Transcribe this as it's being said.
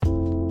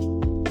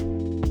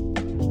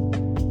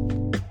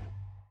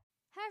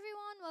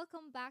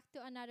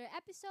another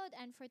episode.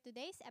 And for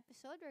today's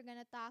episode, we're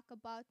going to talk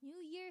about New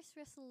Year's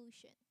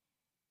resolution.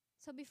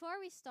 So, before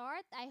we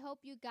start, I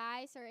hope you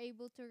guys are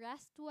able to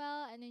rest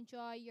well and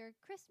enjoy your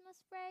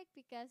Christmas break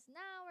because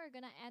now we're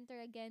going to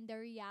enter again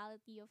the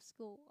reality of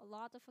school. A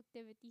lot of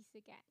activities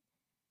again.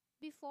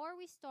 Before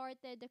we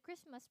started the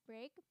Christmas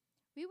break,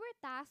 we were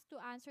tasked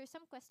to answer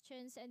some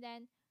questions and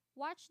then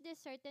watch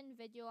this certain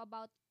video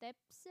about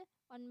tips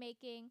on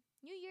making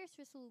New Year's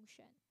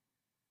resolution.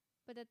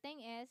 But the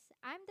thing is,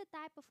 I'm the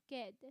type of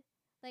kid.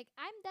 Like,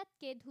 I'm that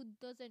kid who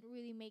doesn't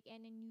really make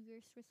any New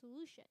Year's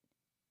resolution.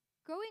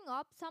 Growing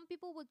up, some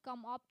people would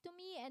come up to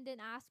me and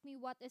then ask me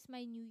what is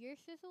my New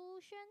Year's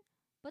resolution.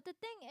 But the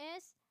thing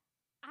is,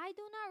 I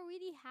do not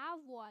really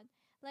have one.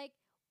 Like,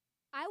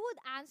 I would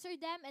answer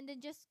them and then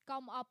just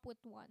come up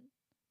with one.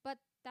 But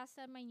that's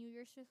not my New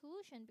Year's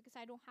resolution because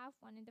I don't have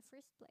one in the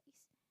first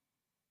place.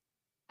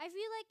 I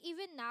feel like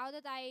even now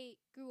that I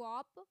grew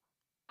up,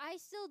 I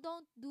still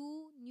don't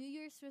do New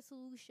Year's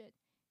resolution.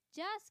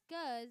 Just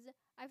cuz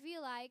I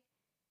feel like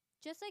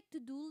just like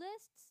to-do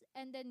lists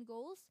and then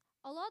goals,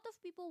 a lot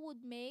of people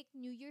would make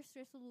New Year's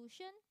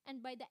resolution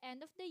and by the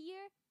end of the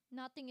year,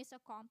 nothing is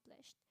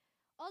accomplished.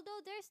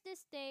 Although there's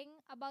this thing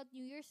about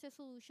New Year's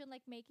resolution,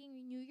 like making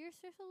New Year's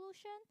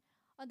resolution,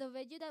 on the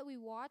video that we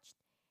watched,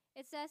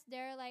 it says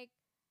there like,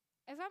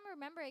 if I'm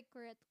remembering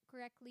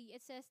correctly,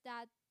 it says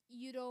that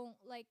you don't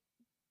like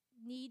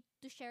need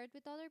to share it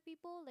with other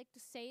people, like to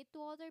say it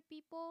to other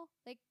people,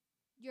 like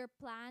your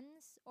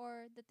plans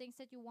or the things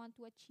that you want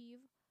to achieve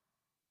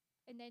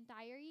in the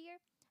entire year.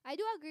 I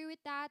do agree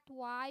with that.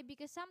 Why?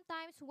 Because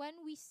sometimes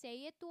when we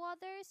say it to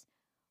others,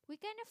 we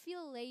kind of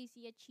feel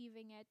lazy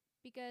achieving it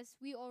because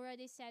we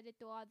already said it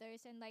to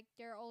others and like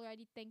they're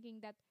already thinking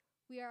that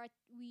we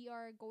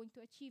are going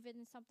to achieve it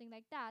and something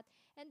like that.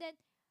 And then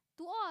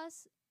to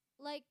us,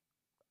 like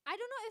I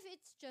don't know if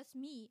it's just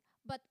me,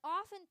 but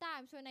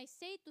oftentimes when I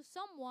say to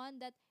someone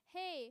that,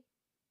 hey,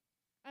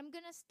 I'm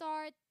gonna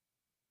start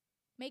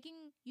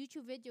making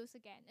YouTube videos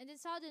again, and then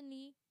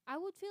suddenly I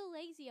would feel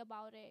lazy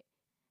about it.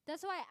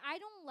 That's why I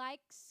don't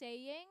like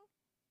saying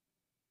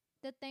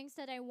the things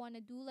that I want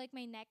to do, like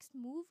my next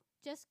move,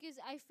 just because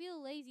I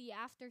feel lazy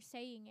after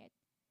saying it.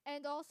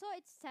 And also,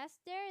 it says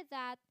there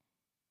that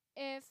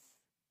if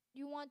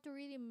you want to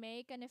really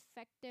make an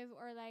effective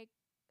or like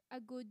a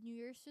good New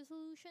Year's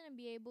resolution and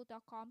be able to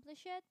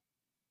accomplish it,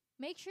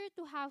 make sure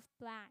to have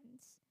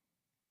plans.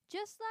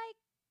 Just like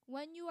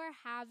when you are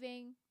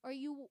having or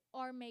you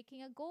are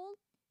making a goal,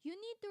 you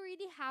need to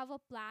really have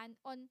a plan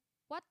on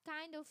what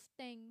kind of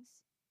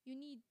things you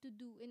need to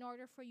do in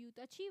order for you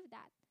to achieve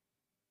that.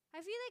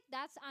 I feel like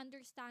that's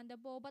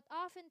understandable, but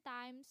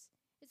oftentimes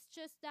it's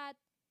just that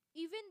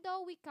even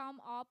though we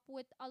come up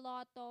with a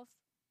lot of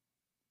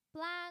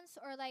plans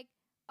or like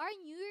our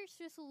New Year's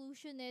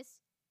resolution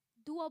is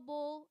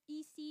doable,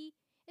 easy,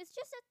 it's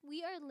just that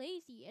we are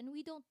lazy and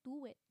we don't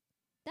do it.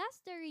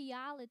 That's the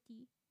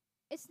reality.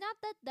 It's not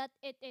that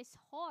it is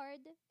hard,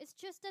 it's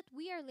just that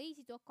we are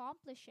lazy to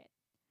accomplish it,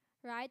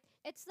 right?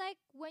 It's like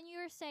when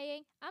you're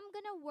saying, I'm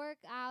gonna work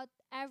out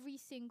every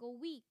single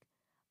week,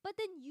 but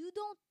then you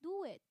don't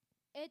do it.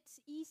 It's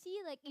easy,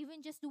 like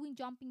even just doing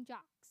jumping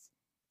jacks.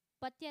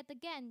 But yet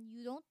again,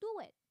 you don't do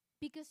it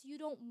because you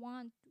don't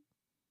want to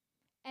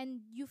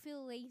and you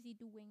feel lazy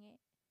doing it.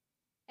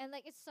 And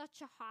like it's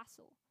such a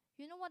hassle.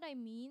 You know what I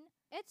mean?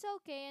 It's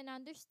okay and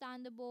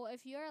understandable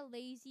if you're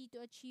lazy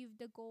to achieve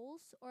the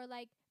goals or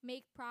like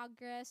make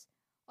progress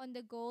on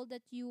the goal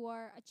that you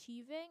are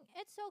achieving.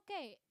 It's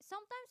okay.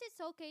 Sometimes it's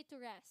okay to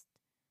rest.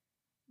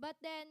 But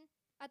then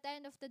at the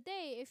end of the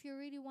day, if you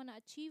really want to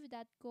achieve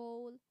that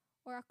goal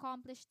or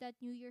accomplish that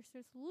New Year's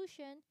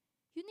resolution,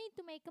 you need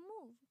to make a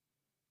move.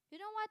 You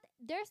know what?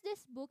 There's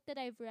this book that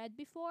I've read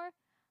before.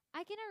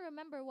 I cannot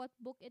remember what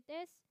book it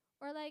is.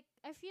 Or like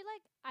I feel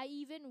like I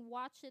even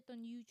watched it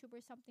on YouTube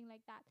or something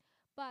like that.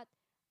 But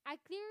I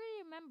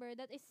clearly remember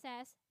that it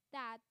says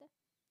that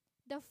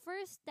the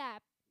first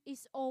step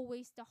is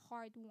always the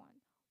hard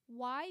one.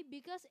 Why?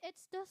 Because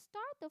it's the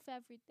start of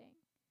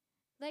everything.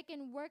 Like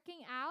in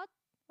working out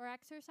or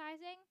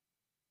exercising,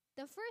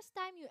 the first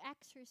time you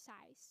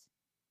exercise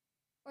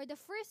or the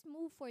first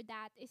move for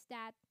that is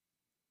that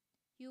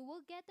you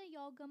will get a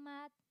yoga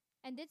mat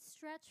and then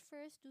stretch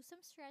first, do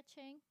some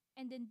stretching,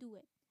 and then do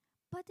it.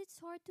 But it's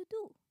hard to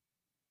do.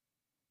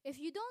 If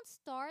you don't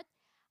start,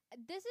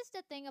 this is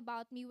the thing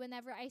about me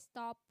whenever I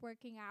stop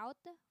working out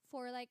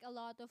for like a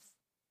lot of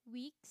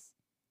weeks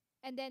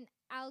and then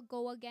I'll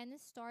go again and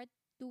start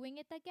doing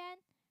it again.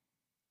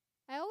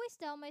 I always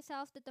tell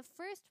myself that the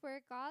first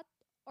workout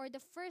or the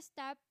first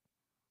step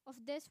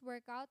of this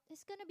workout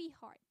is gonna be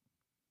hard.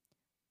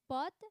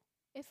 But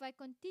if I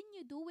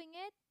continue doing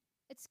it,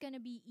 it's gonna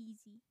be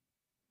easy.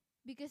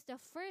 Because the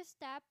first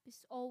step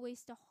is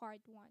always the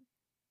hard one.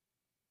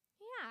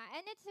 Yeah,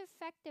 and it's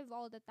effective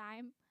all the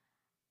time.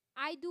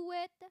 I do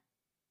it,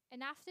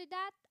 and after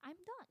that, I'm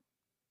done.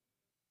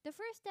 The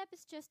first step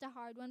is just a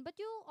hard one, but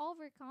you'll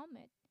overcome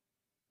it.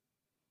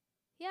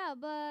 Yeah,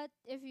 but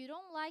if you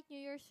don't like New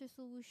Year's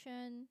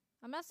resolution,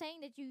 I'm not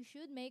saying that you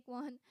should make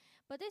one,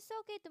 but it's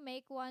okay to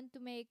make one to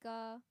make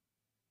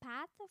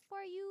path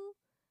for you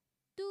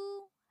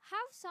to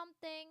have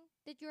something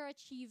that you're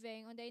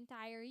achieving on the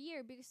entire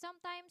year, because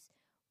sometimes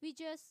we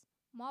just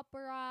mop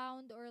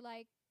around or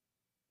like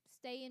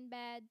stay in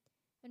bed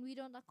and we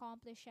don't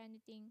accomplish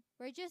anything.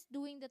 We're just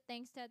doing the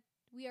things that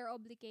we are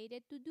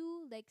obligated to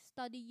do, like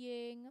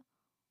studying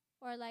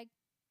or like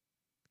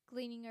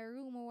cleaning a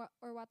room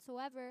or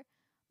whatsoever.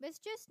 But it's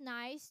just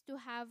nice to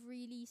have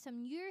really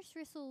some New Year's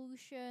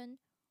resolution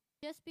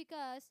just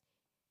because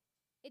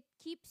it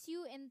keeps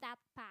you in that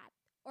path,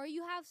 or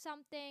you have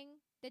something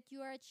that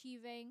you are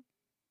achieving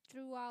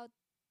throughout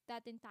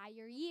that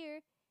entire year,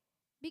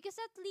 because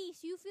at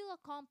least you feel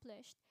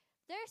accomplished.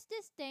 There's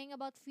this thing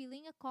about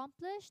feeling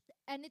accomplished,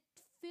 and it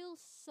feels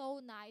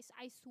so nice.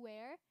 I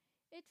swear,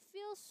 it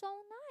feels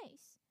so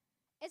nice.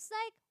 It's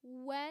like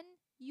when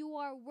you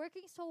are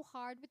working so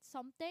hard with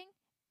something,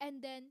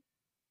 and then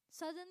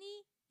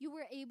suddenly you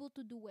were able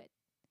to do it.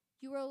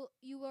 You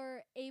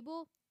were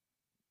able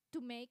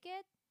to make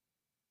it,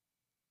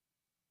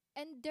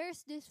 and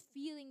there's this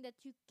feeling that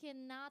you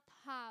cannot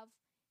have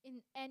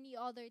in any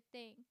other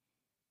thing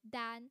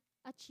than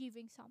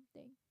achieving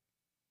something.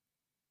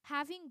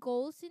 Having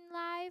goals in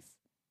life,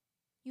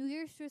 New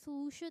Year's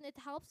resolution, it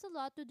helps a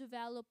lot to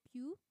develop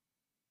you,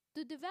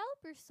 to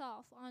develop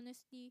yourself,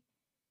 honestly.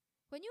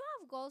 When you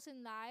have goals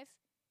in life,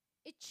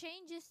 it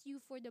changes you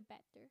for the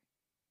better.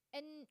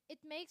 And it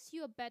makes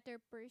you a better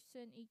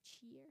person each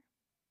year.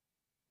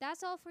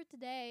 That's all for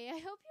today. I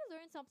hope you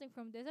learned something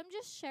from this. I'm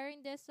just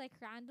sharing this like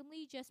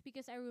randomly just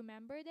because I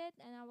remembered it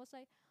and I was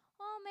like,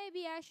 oh,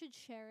 maybe I should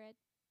share it.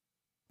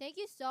 Thank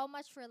you so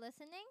much for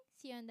listening.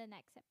 See you in the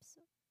next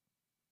episode.